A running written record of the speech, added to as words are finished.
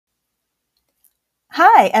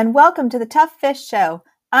Hi, and welcome to the Tough Fish Show.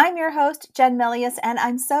 I'm your host, Jen Melius, and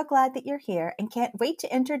I'm so glad that you're here and can't wait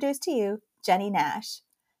to introduce to you Jenny Nash.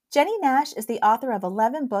 Jenny Nash is the author of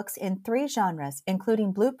 11 books in 3 genres,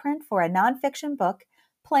 including Blueprint for a Nonfiction Book,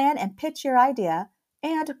 Plan and Pitch Your Idea,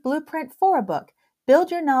 and Blueprint for a Book,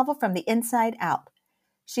 Build Your Novel from the Inside Out.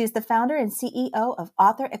 She is the founder and CEO of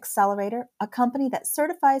Author Accelerator, a company that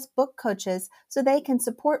certifies book coaches so they can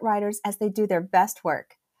support writers as they do their best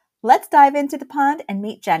work. Let's dive into the pond and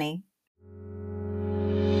meet Jenny.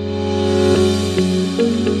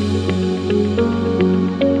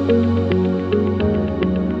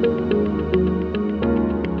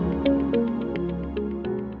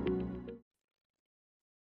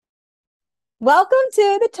 Welcome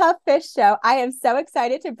to the Tough Fish Show. I am so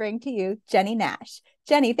excited to bring to you Jenny Nash.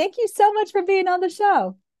 Jenny, thank you so much for being on the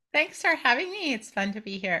show. Thanks for having me. It's fun to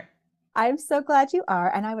be here. I'm so glad you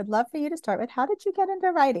are, and I would love for you to start with how did you get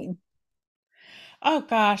into writing? Oh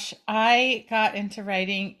gosh, I got into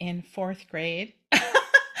writing in fourth grade.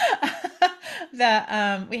 We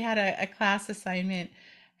had a class assignment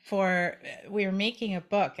for we were making a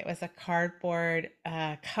book. It was a cardboard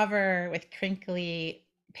cover with crinkly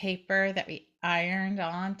paper that we ironed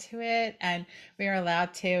onto it, and we were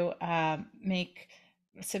allowed to make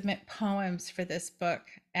submit poems for this book.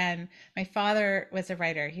 And my father was a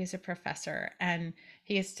writer. He was a professor, and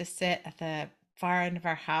he used to sit at the far end of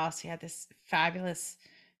our house. He had this fabulous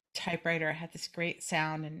typewriter. It had this great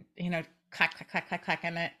sound, and clack clack clack clack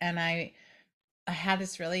clack. I had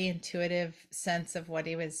this really intuitive sense of what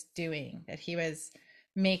he was doing. That he was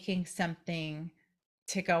making something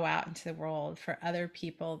to go out into the world for other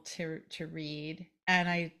people to read, and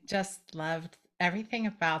I just loved everything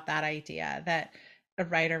about that idea that a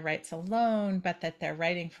writer writes alone, but that they're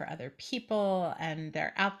writing for other people and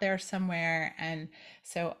they're out there somewhere. And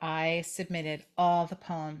so I submitted all the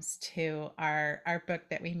poems to our book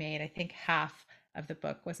that we made. I think half of the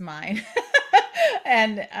book was mine.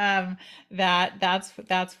 And that's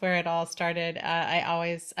where it all started. I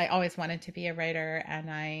always wanted to be a writer, and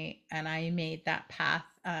I made that path.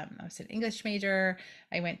 I was an English major.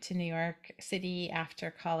 I went to New York City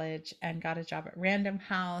after college and got a job at Random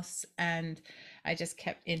House, and I just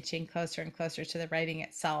kept inching closer and closer to the writing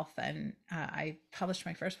itself. And I published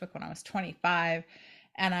my first book when I was 25,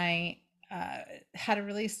 and I had a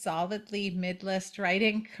really solidly mid-list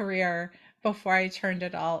writing career before I turned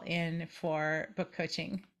it all in for book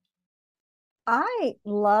coaching. I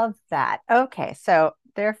love that. Okay, so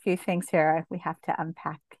there are a few things here we have to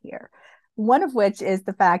unpack here. One of which is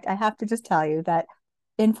the fact I have to just tell you that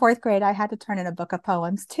in fourth grade, I had to turn in a book of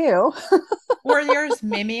poems too. Were yours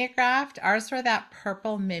mimeographed? Ours were that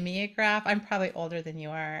purple mimeograph. I'm probably older than you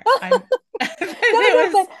are. No, no,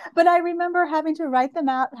 It was, but I remember having to write them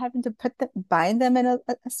out, having to bind them in a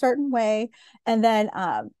certain way, and then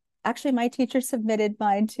actually my teacher submitted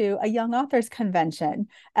mine to a young authors convention,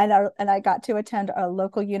 and I got to attend a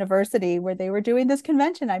local university where they were doing this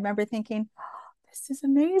convention. I remember thinking, oh, this is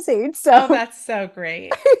amazing. oh, So that's so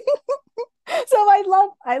great. so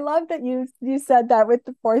I love that you said that with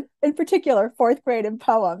the fourth in particular fourth grade in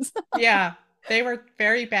poems. Yeah, they were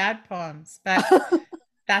very bad poems, but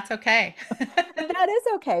that's okay. And that is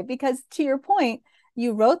okay because to your point,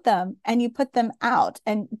 you wrote them and you put them out.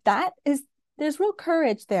 And that is, there's real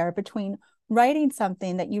courage there between writing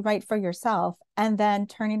something that you write for yourself and then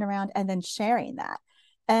turning around and then sharing that.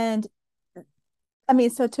 And I mean,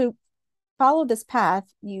 so to follow this path,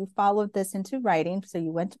 you followed this into writing. So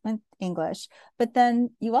you went English, but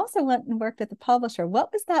then you also went and worked at the publisher.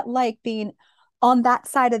 What was that like being on that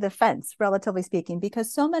side of the fence, relatively speaking?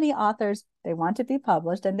 Because so many authors, they want to be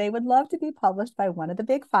published and they would love to be published by one of the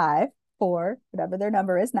big five, four, whatever their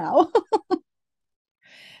number is now.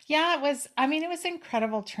 Yeah, it was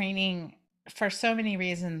incredible training for so many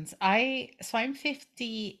reasons. I'm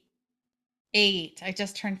 58. I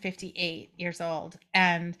just turned 58 years old.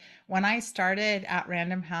 And when I started at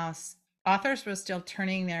Random House, authors were still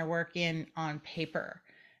turning their work in on paper.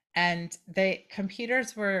 And the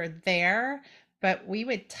computers were there, but we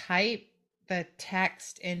would type the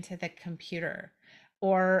text into the computer.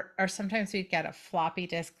 Or sometimes we'd get a floppy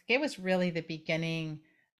disk. It was really the beginning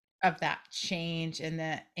of that change in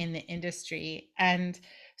the industry. And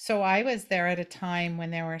so I was there at a time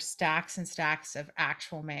when there were stacks and stacks of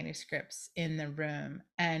actual manuscripts in the room,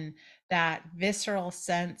 and that visceral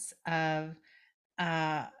sense of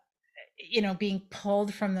uh being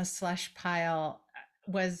pulled from the slush pile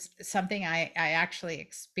was something I actually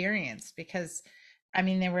experienced, because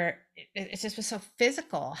there were it just was so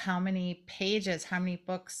physical, how many pages, how many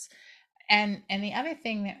books. And the other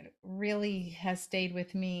thing that really has stayed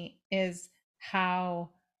with me is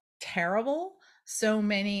how terrible so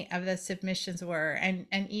many of the submissions were. And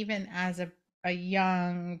even as a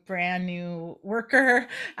young brand new worker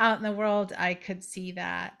out in the world, I could see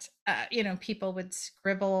that people would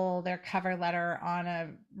scribble their cover letter on a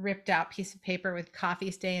ripped out piece of paper with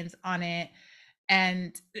coffee stains on it.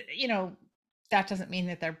 And that doesn't mean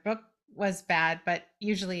that their book was bad, but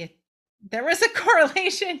usually there was a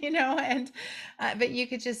correlation, and but you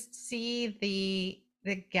could just see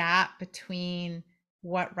the gap between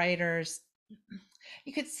what writers,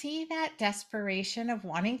 you could see that desperation of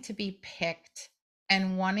wanting to be picked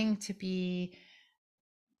and wanting to be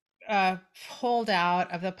pulled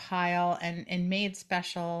out of the pile and made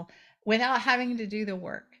special without having to do the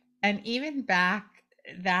work. And even back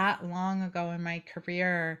that long ago in my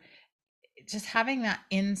career, just having that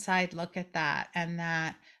inside look at that and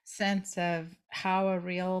that sense of how a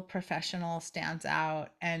real professional stands out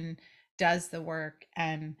and does the work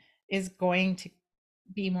and is going to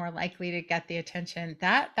be more likely to get the attention,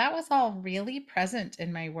 that was all really present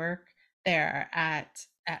in my work there at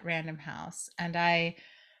Random House. And I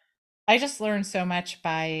just learned so much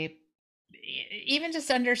by even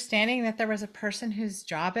just understanding that there was a person whose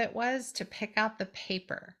job it was to pick out the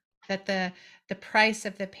paper, that the price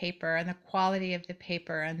of the paper and the quality of the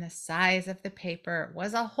paper and the size of the paper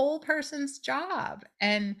was a whole person's job.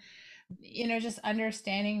 And just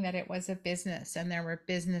understanding that it was a business and there were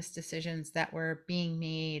business decisions that were being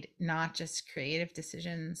made, not just creative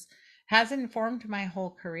decisions, has informed my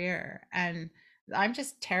whole career. And I'm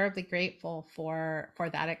just terribly grateful for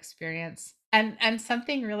that experience. And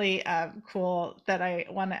something really cool that I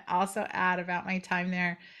want to also add about my time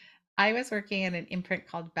there. I was working at an imprint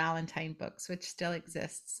called Ballantine Books, which still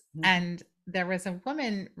exists. Mhm. And there was a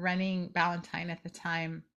woman running Ballantine at the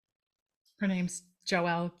time. Her name's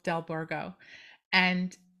Joelle Del Borgo,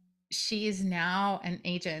 and she is now an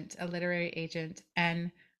agent, a literary agent,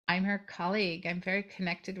 and I'm her colleague. I'm very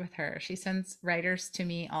connected with her. She sends writers to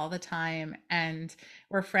me all the time, and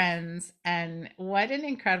we're friends. And what an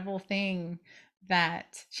incredible thing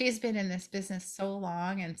that she's been in this business so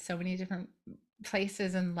long and so many different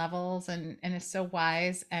places and levels, and is so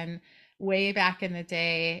wise. And way back in the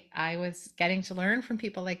day, I was getting to learn from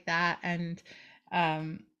people like that. And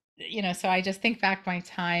um so I just think back my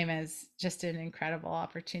time as just an incredible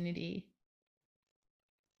opportunity.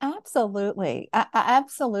 Absolutely.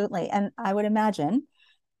 Absolutely. And I would imagine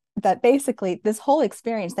that basically this whole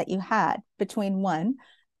experience that you had between one,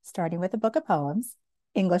 starting with a book of poems,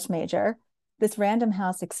 English major, this Random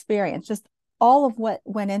House experience, just all of what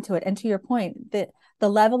went into it. And to your point, the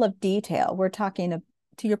level of detail, we're talking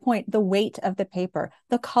to your point, the weight of the paper,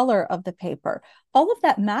 the color of the paper, all of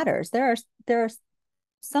that matters. There are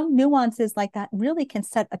some nuances like that really can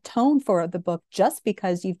set a tone for the book just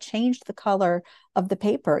because you've changed the color of the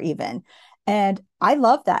paper even. And I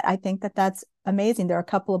love that. I think that that's amazing. There are a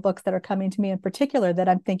couple of books that are coming to me in particular that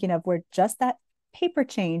I'm thinking of where just that paper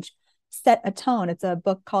change set a tone. It's a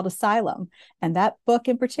book called Asylum, and that book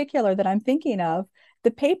in particular that I'm thinking of,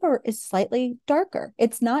 the paper is slightly darker.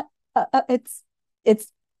 It's not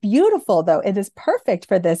it's beautiful though. It is perfect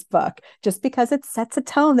for this book just because it sets a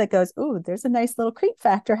tone that goes, ooh, there's a nice little creep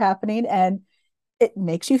factor happening, and it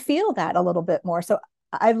makes you feel that a little bit more. So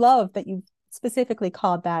I love that you specifically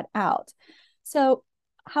called that out. So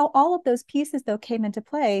how all of those pieces though came into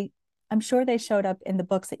play, I'm sure they showed up in the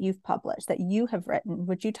books that you've published, that you have written.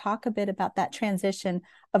 Would you talk a bit about that transition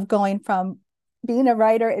of going from being a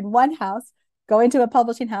writer in one house, going to a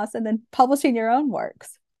publishing house, and then publishing your own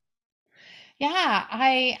works? Yeah,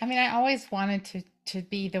 I mean I always wanted to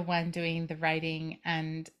be the one doing the writing,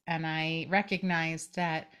 and I recognized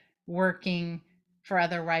that working for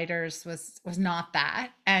other writers was not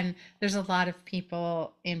that. And there's a lot of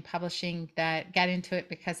people in publishing that get into it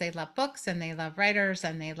because they love books and they love writers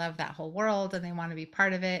and they love that whole world and they want to be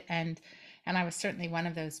part of it. And I was certainly one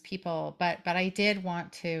of those people, but I did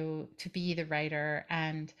want to be the writer.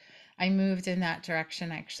 And I moved in that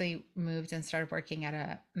direction. I actually moved and started working at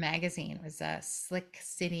a magazine. It was a Slick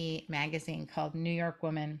City magazine called New York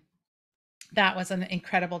Woman. That was an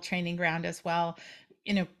incredible training ground as well.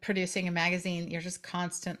 Producing a magazine, you're just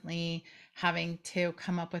constantly having to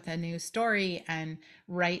come up with a new story and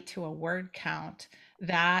write to a word count.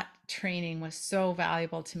 That training was so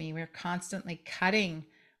valuable to me. We were constantly cutting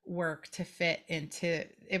work to fit into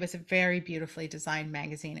it. Was a very beautifully designed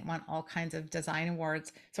magazine. It won all kinds of design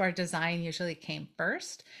awards. So our design usually came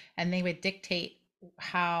first, and they would dictate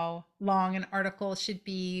how long an article should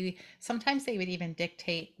be. Sometimes they would even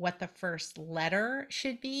dictate what the first letter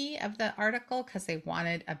should be of the article because they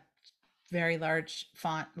wanted a very large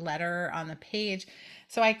font letter on the page.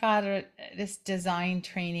 So I got this design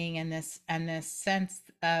training and this sense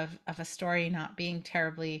of a story not being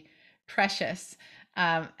terribly precious,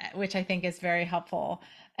 which I think is very helpful.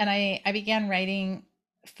 And I began writing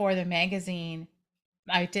for the magazine.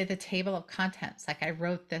 I did the table of contents. Like I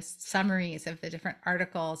wrote the summaries of the different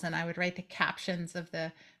articles, and I would write the captions of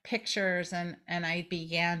the pictures, and I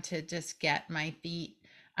began to just get my feet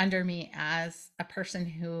under me as a person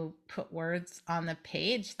who put words on the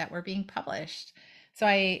page that were being published. So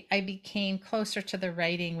I became closer to the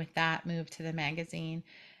writing with that move to the magazine.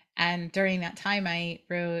 And during that time I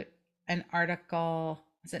wrote an article,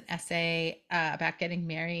 it was an essay about getting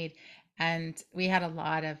married, and we had a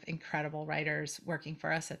lot of incredible writers working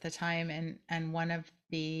for us at the time, and one of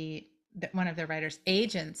the writers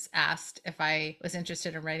agents asked if I was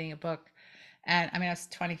interested in writing a book. And I mean, I was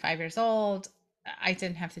 25 years old. I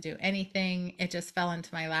didn't have to do anything. It just fell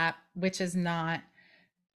into my lap, which is not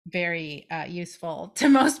very useful to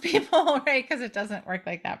most people, right? Because it doesn't work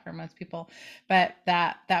like that for most people. But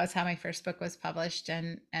that was how my first book was published,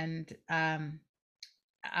 and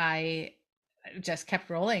I just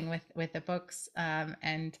kept rolling with the books.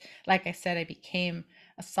 And like I said, I became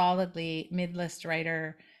a solidly mid-list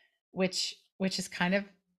writer, which is kind of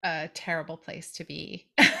a terrible place to be.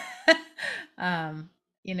 um,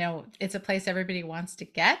 it's a place everybody wants to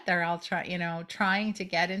get. They're all trying to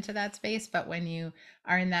get into that space, but when you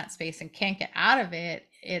are in that space and can't get out of it,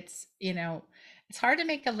 it's hard to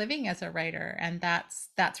make a living as a writer, and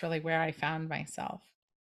that's really where I found myself.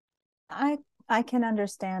 I I can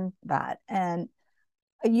understand that. And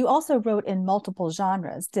you also wrote in multiple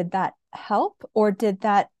genres. Did that help, or did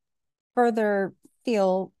that further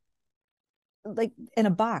feel like in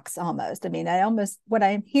a box almost? I mean, I almost what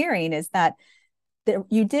I'm hearing is that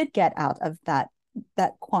you did get out of that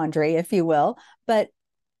quandary, if you will. But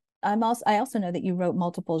I also know that you wrote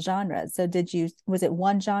multiple genres. So was it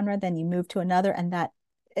one genre, then you moved to another, and that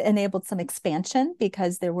enabled some expansion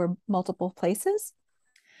because there were multiple places?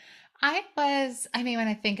 I mean, when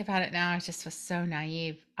I think about it now, I just was so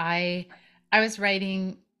naive. I was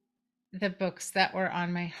writing the books that were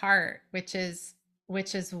on my heart, which is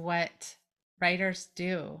what writers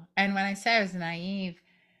do. And when I say I was naive,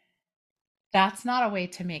 that's not a way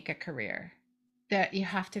to make a career. That you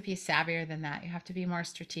have to be savvier than that. You have to be more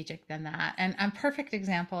strategic than that. And a perfect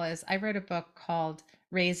example is I wrote a book called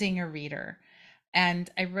Raising a Reader, and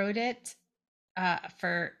I wrote it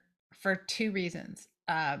for two reasons.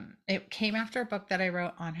 It came after a book that I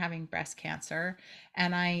wrote on having breast cancer,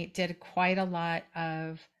 and I did quite a lot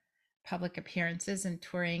of public appearances and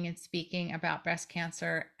touring and speaking about breast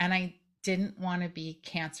cancer, and I didn't want to be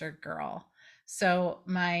cancer girl. So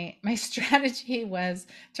my strategy was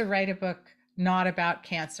to write a book not about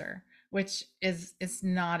cancer, which is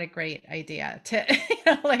not a great idea to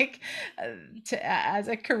like to as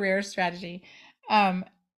a career strategy. um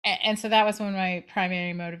and so that was one of my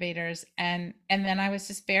primary motivators, and then I was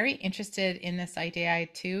just very interested in this idea. I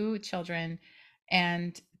had two children,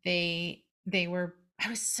 and they were I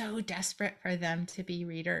was so desperate for them to be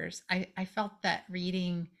readers. I felt that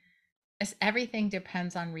reading, as everything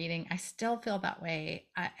depends on reading. I still feel that way.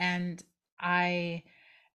 And I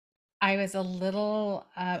I was a little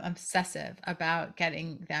obsessive about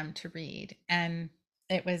getting them to read. And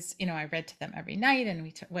it was, I read to them every night,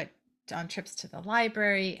 and went on trips to the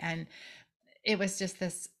library, and it was just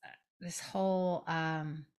this whole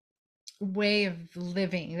way of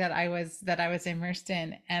living that I was immersed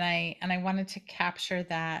in, and I wanted to capture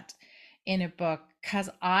that in a book because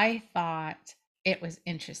I thought it was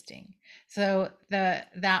interesting. So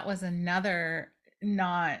that was another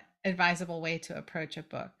not advisable way to approach a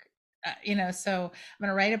book. So I'm going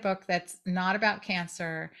to write a book that's not about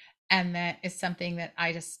cancer, and that is something that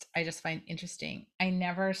I just find interesting. I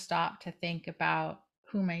never stopped to think about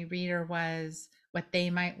who my reader was, what they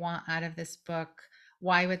might want out of this book.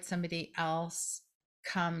 Why would somebody else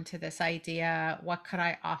come to this idea? What could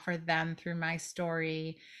I offer them through my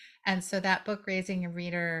story? And so that book, Raising a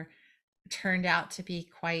Reader, turned out to be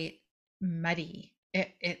quite muddy.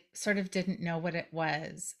 It sort of didn't know what it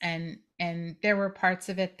was, and there were parts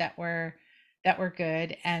of it that were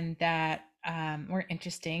good, and that were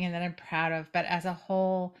interesting, and that I'm proud of. But as a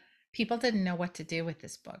whole, people didn't know what to do with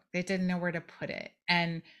this book. They didn't know where to put it.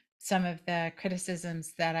 And some of the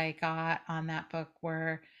criticisms that I got on that book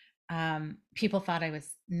were, people thought I was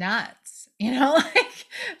nuts,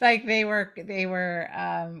 like they were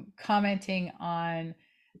commenting on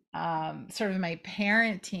sort of my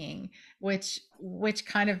parenting, which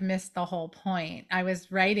kind of missed the whole point. I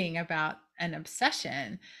was writing about an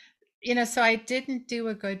obsession, so I didn't do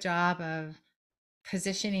a good job of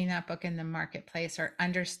positioning that book in the marketplace or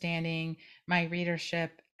understanding my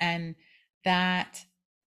readership. And that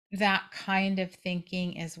that kind of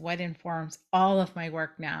thinking is what informs all of my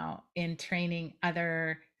work now in training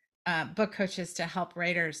other book coaches to help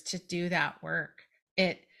writers to do that work.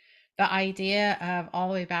 It The idea of, all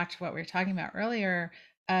the way back to what we were talking about earlier,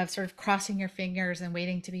 of sort of crossing your fingers and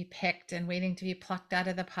waiting to be picked and waiting to be plucked out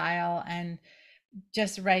of the pile and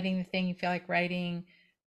just writing the thing you feel like writing.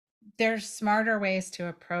 There's smarter ways to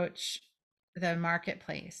approach the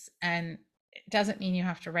marketplace, and it doesn't mean you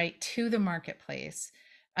have to write to the marketplace.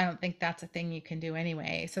 I don't think that's a thing you can do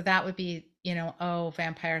anyway. So that would be, oh,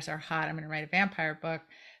 vampires are hot, I'm going to write a vampire book.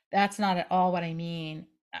 That's not at all what I mean.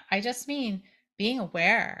 I just mean being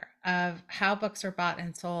aware of how books are bought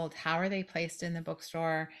and sold. How are they placed in the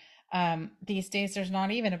bookstore? These days there's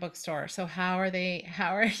not even a bookstore, so how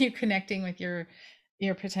are you connecting with your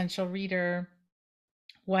potential reader?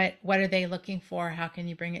 What are they looking for? How can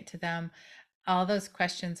you bring it to them? All those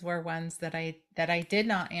questions were ones that I did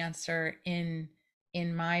not answer in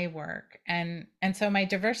my work. And so my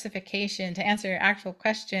diversification, to answer your actual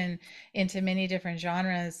question, into many different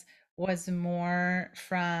genres was more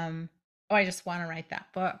from, oh, I just want to write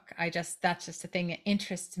that book. That's just a thing that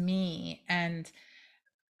interests me. And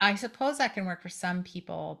I suppose that can work for some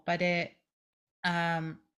people, but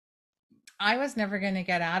um I was never going to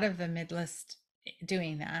get out of the mid list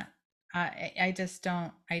doing that. I just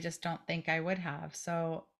don't think I would have.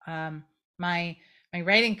 So my my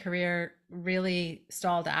writing career really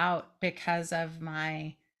stalled out because of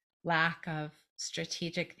my lack of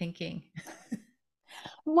strategic thinking.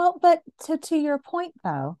 Well, but to your point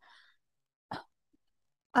though,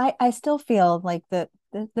 I still feel like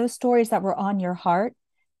those stories that were on your heart,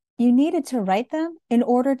 you needed to write them in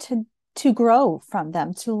order to grow from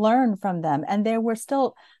them, to learn from them, and there's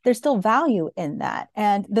still value in that,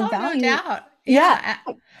 and the Oh, no value. doubt. Yeah,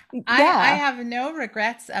 Yeah. I yeah. have no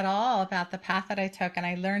regrets at all about the path that I took, and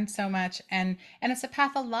I learned so much. And it's a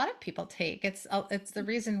path a lot of people take. It's the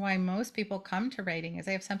reason why most people come to writing, is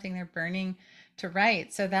they have something they're burning to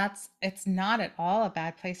write. So it's not at all a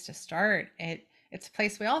bad place to start. It's a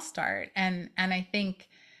place we all start. And I think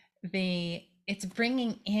the it's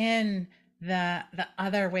bringing in the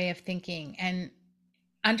other way of thinking, and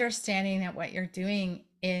understanding that what you're doing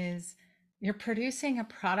is you're producing a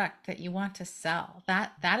product that you want to sell.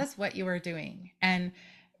 That is what you are doing. And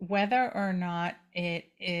whether or not it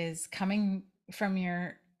is coming from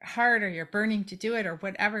your heart, or you're burning to do it, or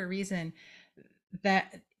whatever reason,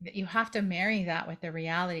 that you have to marry that with the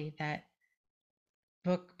reality that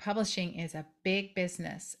book publishing is a big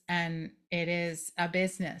business, and it is a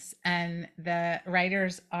business, and the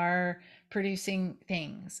writers are producing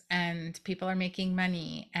things, and people are making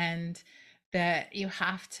money, and that you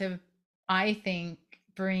have to, I think,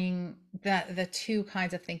 bring the two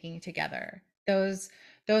kinds of thinking together. Those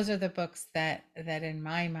are the books that in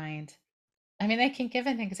my mind, I mean, I can give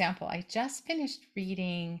an example. I just finished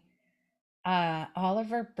reading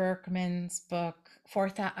Oliver Berkman's book,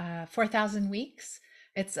 4,000 Weeks.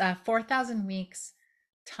 It's 4,000 Weeks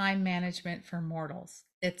Time Management for Mortals.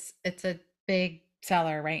 It's a big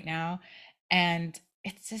seller right now. And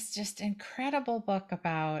it's just incredible book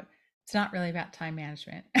about, it's not really about time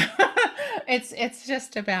management. It's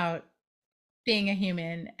just about being a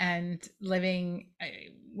human and living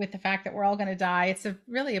with the fact that we're all going to die. It's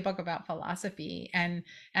really a book about philosophy and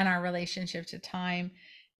our relationship to time.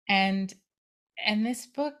 And and this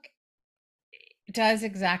book does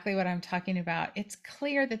exactly what I'm talking about. It's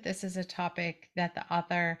clear that this is a topic that the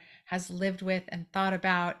author has lived with and thought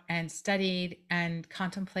about and studied and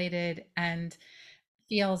contemplated and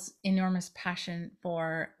feels enormous passion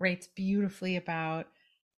for, writes beautifully about,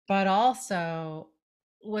 but also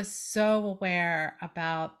was so aware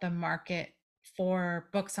about the market for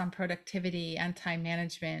books on productivity and time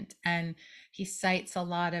management. And he cites a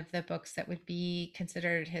lot of the books that would be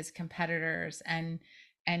considered his competitors, and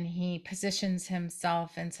he positions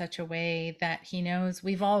himself in such a way that he knows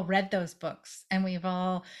we've all read those books and we've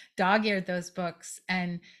all dog-eared those books.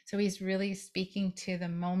 And so he's really speaking to the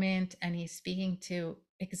moment, and he's speaking to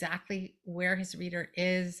exactly where his reader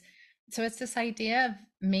is. So it's this idea of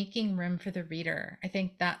making room for the reader. I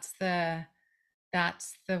think that's the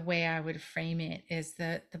way I would frame it, is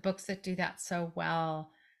the books that do that so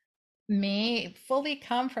well may fully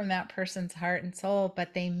come from that person's heart and soul,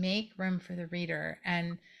 but they make room for the reader.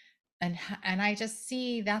 And I just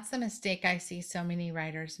see that's the mistake I see so many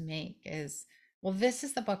writers make is, well, this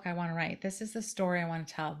is the book I want to write. This is the story I want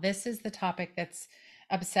to tell. This is the topic that's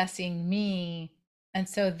obsessing me. And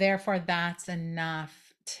so therefore that's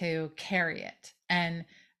enough to carry it. And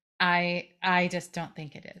I just don't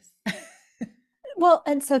think it is. Well,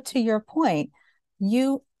 and so to your point,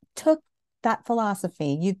 you took that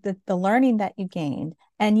philosophy, the learning that you gained,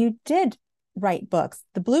 and you did write books,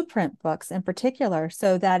 the blueprint books in particular.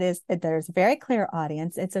 So that is there's a very clear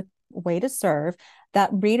audience. It's a way to serve.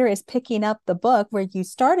 That reader is picking up the book where you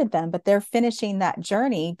started them, but they're finishing that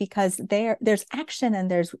journey because there's action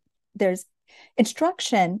and there's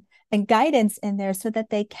instruction and guidance in there so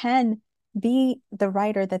that they can be the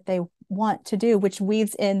writer that they want to do, which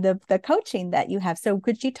weaves in the coaching that you have. So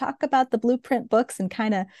could you talk about the blueprint books and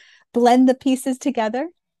kind of blend the pieces together?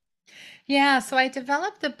 Yeah, so I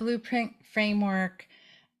developed the blueprint framework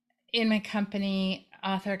in my company,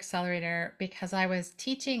 Author Accelerator, because I was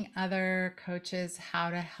teaching other coaches how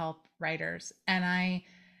to help writers. And I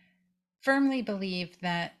firmly believe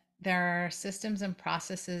that there are systems and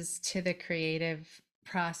processes to the creative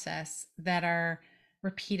process that are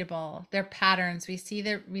repeatable. They're patterns. We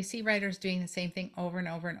see writers doing the same thing over and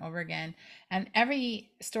over and over again. And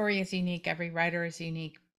every story is unique, every writer is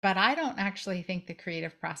unique. But I don't actually think the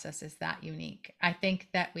creative process is that unique. I think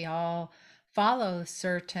that we all follow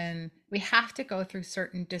certain, we have to go through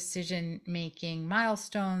certain decision making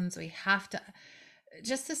milestones. We have to,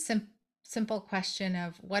 just a simple question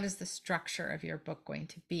of what is the structure of your book going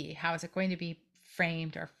to be? How is it going to be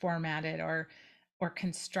framed or formatted or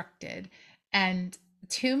constructed? And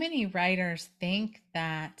too many writers think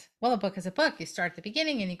that, well, a book is a book. You start at the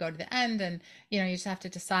beginning and you go to the end, and you just have to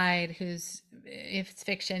decide who's, if it's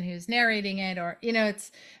fiction, who's narrating it, or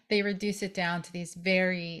it's, they reduce it down to these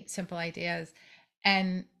very simple ideas.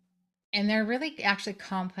 And they're really actually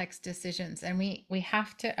complex decisions, and we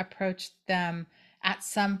have to approach them at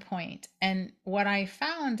some point. And what I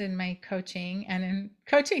found in my coaching and in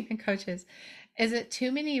coaching and coaches is that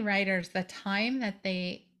too many writers, the time that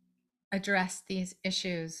they addressed these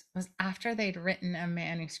issues was after they'd written a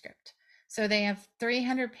manuscript. So they have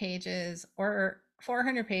 300 pages or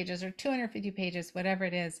 400 pages or 250 pages, whatever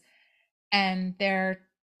it is, and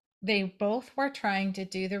they both were trying to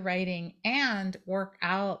do the writing and work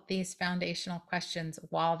out these foundational questions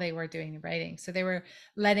while they were doing the writing. So they were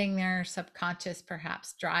letting their subconscious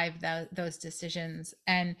perhaps drive those decisions.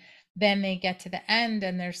 And then they get to the end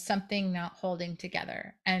and there's something not holding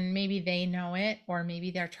together. And maybe they know it, or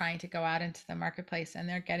maybe they're trying to go out into the marketplace and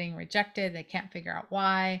they're getting rejected. They can't figure out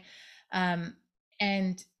why. Um,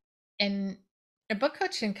 and and a book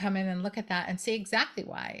coach can come in and look at that and see exactly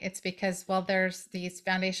why. It's because, well, there's these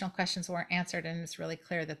foundational questions weren't answered, and it's really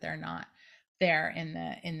clear that they're not there in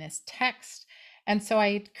this text. And so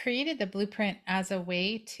I created the blueprint as a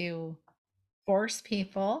way to force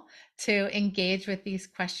people to engage with these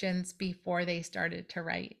questions before they started to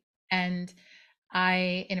write. And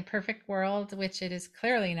in a perfect world, which it is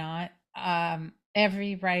clearly not,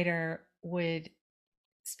 every writer would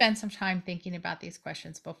spend some time thinking about these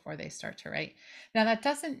questions before they start to write. Now, that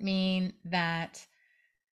doesn't mean that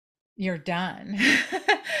you're done.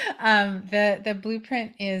 The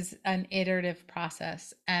blueprint is an iterative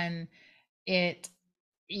process, and it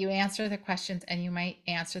you answer the questions and you might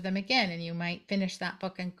answer them again, and you might finish that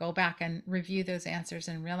book and go back and review those answers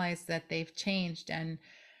and realize that they've changed, and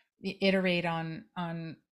iterate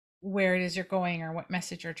on where it is you're going or what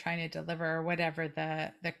message you're trying to deliver or whatever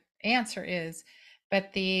the answer is.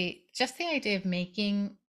 But the idea of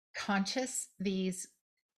making conscious these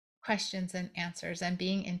questions and answers and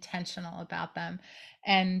being intentional about them,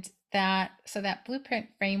 and that blueprint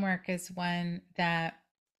framework is one that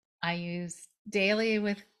I use daily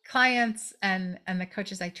with clients, and the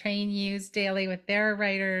coaches I train use daily with their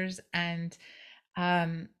writers. And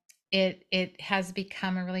um, it has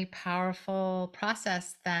become a really powerful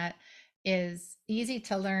process that is easy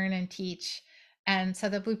to learn and teach. And so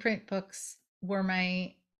the blueprint books were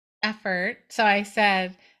my effort. So I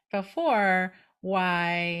said before,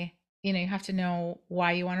 why, you have to know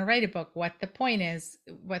why you want to write a book, what the point is,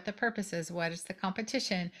 what the purpose is, what is the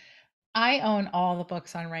competition. I own all the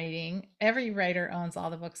books on writing. Every writer owns all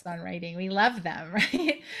the books on writing. We love them,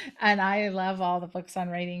 right? And I love all the books on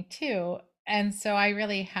writing too. And so I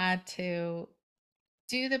really had to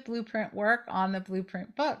do the blueprint work on the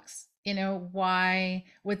blueprint books. Why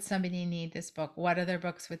would somebody need this book? What other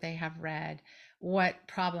books would they have read? What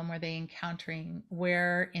problem were they encountering?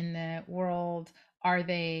 Where in the world are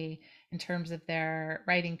they in terms of their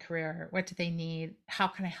writing career? What do they need? How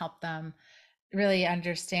can I help them? Really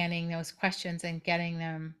understanding those questions and getting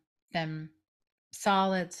them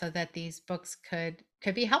solid so that these books could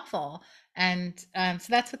be helpful. And so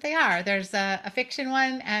that's what they are. There's a fiction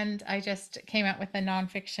one, and I just came out with a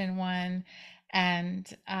nonfiction one, and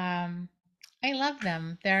I love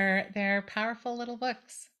them. They're powerful little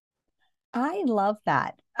books. I love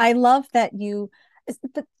that. I love that you,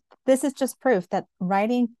 this is just proof that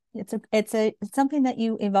writing, it's something that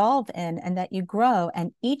you evolve in and that you grow.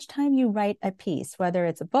 And each time you write a piece, whether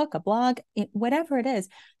it's a book, a blog, whatever it is,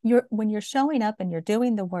 when you're showing up and you're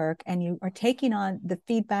doing the work and you are taking on the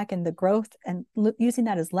feedback and the growth and using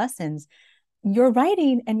that as lessons, your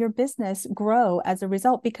writing and your business grow as a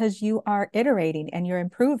result because you are iterating and you're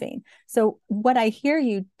improving. So, what I hear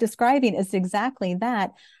you describing is exactly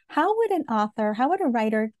that. How would an author, how would a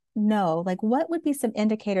writer know? Like, what would be some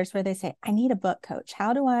indicators where they say, I need a book coach?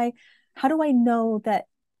 How do I know that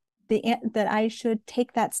that I should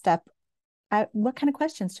take that step? What kind of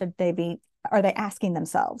questions should they be, are they asking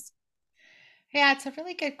themselves? Yeah, it's a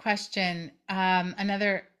really good question.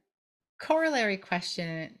 Another corollary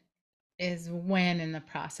question is, when in the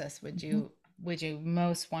process Mhm. would you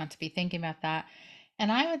most want to be thinking about that?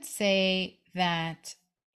 And I would say that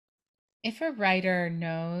if a writer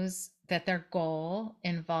knows that their goal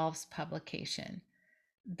involves publication,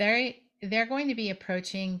 they're going to be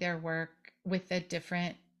approaching their work with a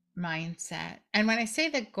different mindset. And when I say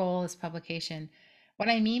the goal is publication, what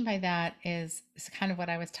I mean by that is kind of what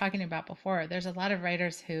I was talking about before. There's a lot of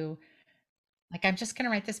writers who, like, I'm just going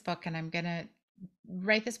to write this book, and I'm going to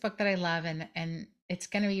write this book that I love, and it's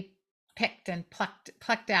going to be picked and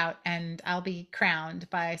plucked out, and I'll be crowned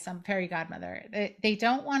by some fairy godmother. They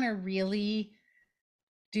don't want to really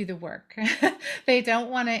do the work. They don't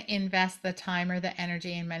want to invest the time or the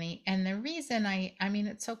energy and money. And the reason I mean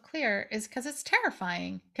it's so clear is because it's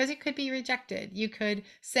terrifying, because it could be rejected. You could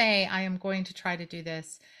say, I am going to try to do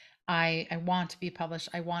this. I want to be published.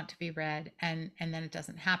 I want to be read, and then it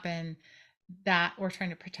doesn't happen. That we're trying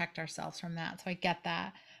to protect ourselves from that. So I get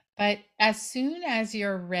that. But as soon as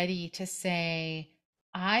you're ready to say,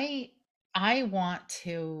 I I want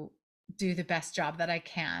to do the best job that I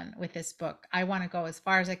can with this book. I want to go as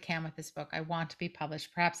far as I can with this book. I want to be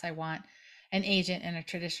published. Perhaps I want an agent in a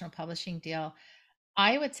traditional publishing deal.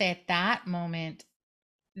 I would say at that moment,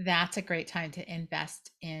 that's a great time to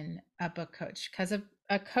invest in a book coach, because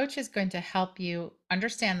a coach is going to help you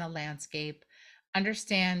understand the landscape,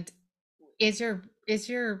 understand, is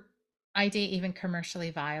your idea even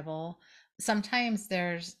commercially viable? Sometimes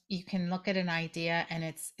there's, you can look at an idea and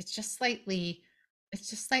it's just slightly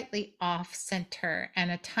off center,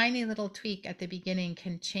 and a tiny little tweak at the beginning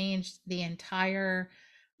can change the entire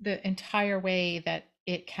way that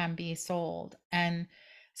it can be sold. And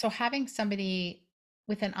so having somebody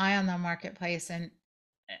with an eye on the marketplace, and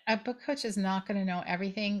a book coach is not going to know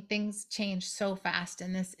everything. Things change so fast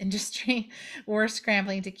in this industry. We're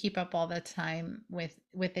scrambling to keep up all the time with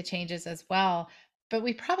the changes as well. But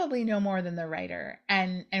we probably know more than the writer,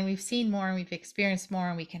 and we've seen more, and we've experienced more,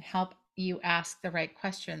 and we can help you ask the right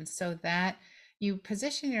questions so that you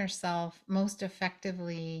position yourself most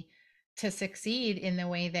effectively to succeed in the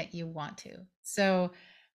way that you want to. So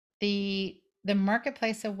the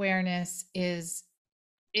marketplace awareness is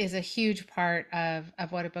a huge part of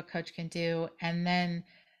what a book coach can do. And then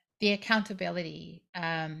the accountability,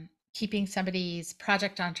 keeping somebody's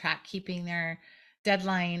project on track, keeping their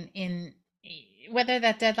deadline in, whether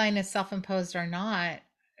that deadline is self-imposed or not,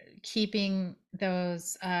 keeping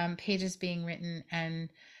those pages being written, and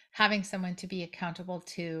having someone to be accountable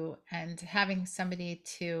to, and having somebody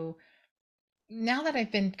to, now that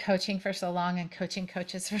I've been coaching for so long and coaching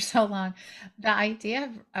coaches for so long, the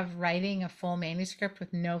idea of writing a full manuscript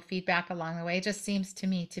with no feedback along the way just seems to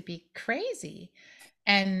me to be crazy.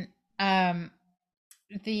 And um,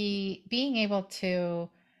 the being able to,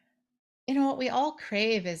 what we all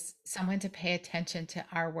crave is someone to pay attention to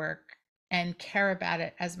our work and care about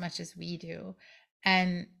it as much as we do.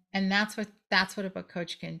 And that's what a book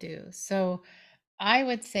coach can do. So I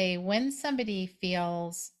would say, when somebody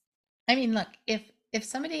feels, I mean, look, if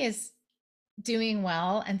somebody is doing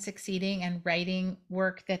well and succeeding and writing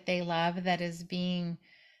work that they love, that is being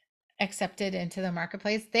accepted into the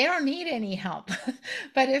marketplace, they don't need any help.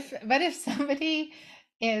 But if somebody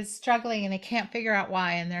is struggling and they can't figure out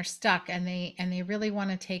why, and they're stuck, and they really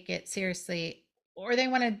want to take it seriously, or they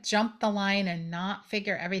want to jump the line and not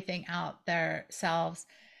figure everything out themselves,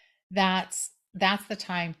 that's the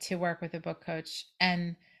time to work with a book coach.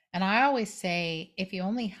 And I always say, if you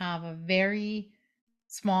only have a very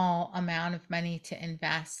small amount of money to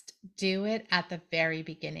invest, do it at the very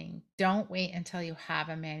beginning. Don't wait until you have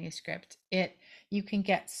a manuscript. You can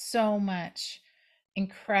get so much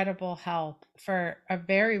incredible help for a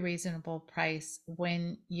very reasonable price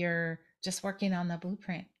when you're just working on the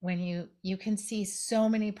blueprint. When you can see so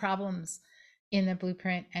many problems in the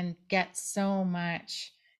blueprint and get so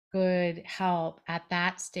much good help at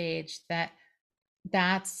that stage, that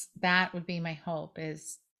would be my hope,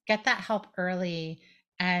 is get that help early.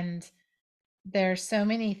 And there's so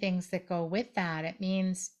many things that go with that. It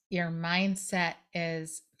means your mindset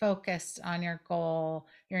is focused on your goal,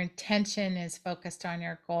 your intention is focused on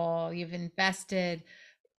your goal, you've invested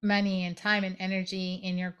money and time and energy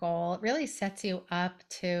in your goal. It really sets you up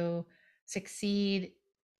to succeed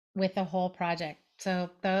with the whole project. So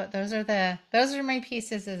those are my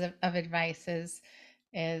pieces of advice is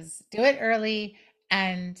do it early,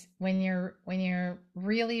 and when you're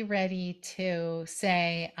really ready to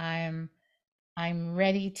say I'm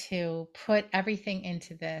ready to put everything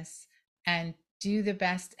into this and do the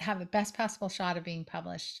best, have the best possible shot of being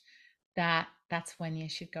published, that's when you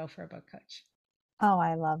should go for a book coach. Oh,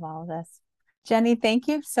 I love all of this. Jenny, thank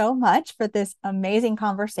you so much for this amazing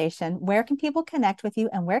conversation. Where can people connect with you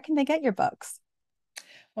and where can they get your books?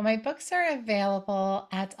 Well, my books are available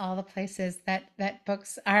at all the places that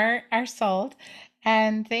books are sold,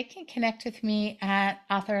 and they can connect with me at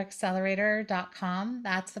authoraccelerator.com.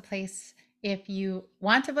 That's the place if you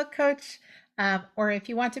want a book coach, or if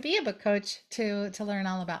you want to be a book coach to learn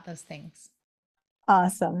all about those things.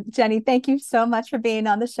 Awesome. Jenny, thank you so much for being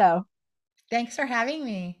on the show. Thanks for having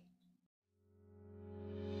me.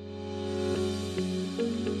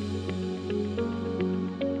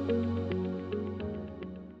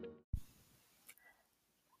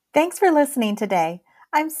 Thanks for listening today.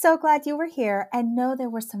 I'm so glad you were here and know there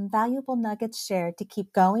were some valuable nuggets shared to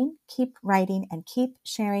keep going, keep writing, and keep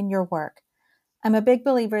sharing your work. I'm a big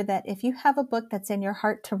believer that if you have a book that's in your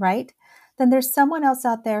heart to write, then there's someone else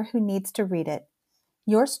out there who needs to read it.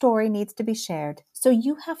 Your story needs to be shared, so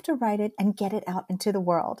you have to write it and get it out into the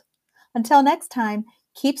world. Until next time,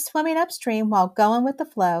 keep swimming upstream while going with the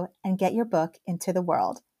flow and get your book into the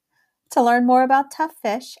world. To learn more about Tough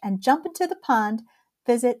Fish and jump into the pond,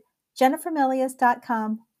 visit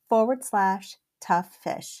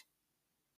jennifermilius.com/toughfish.